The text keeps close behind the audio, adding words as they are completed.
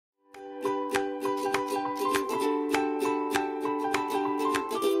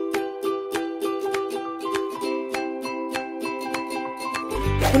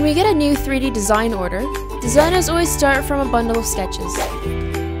When we get a new 3D design order, designers always start from a bundle of sketches.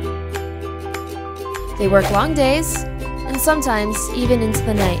 They work long days, and sometimes even into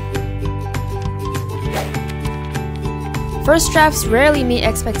the night. First drafts rarely meet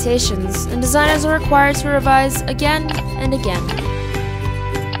expectations, and designers are required to revise again and again.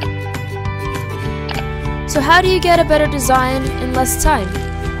 So how do you get a better design in less time?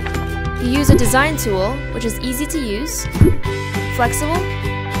 You use a design tool which is easy to use, flexible,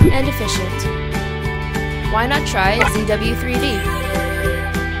 and efficient. Why not try ZW3D?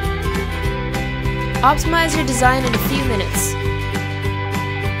 Optimize your design in a few minutes.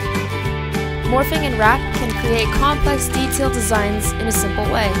 Morphing and wrap can create complex detailed designs in a simple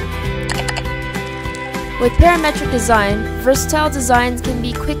way. With parametric design, versatile designs can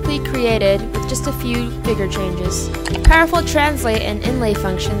be quickly created with just a few bigger changes. Powerful translate and inlay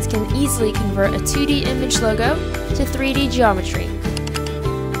functions can easily convert a 2D image logo to 3D geometry.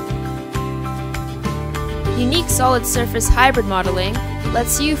 Unique solid surface hybrid modeling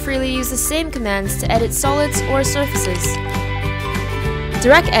lets you freely use the same commands to edit solids or surfaces.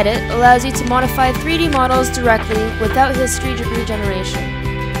 Direct Edit allows you to modify 3D models directly without history regeneration.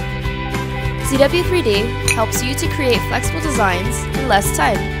 ZW3D helps you to create flexible designs in less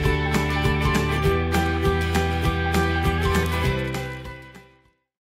time.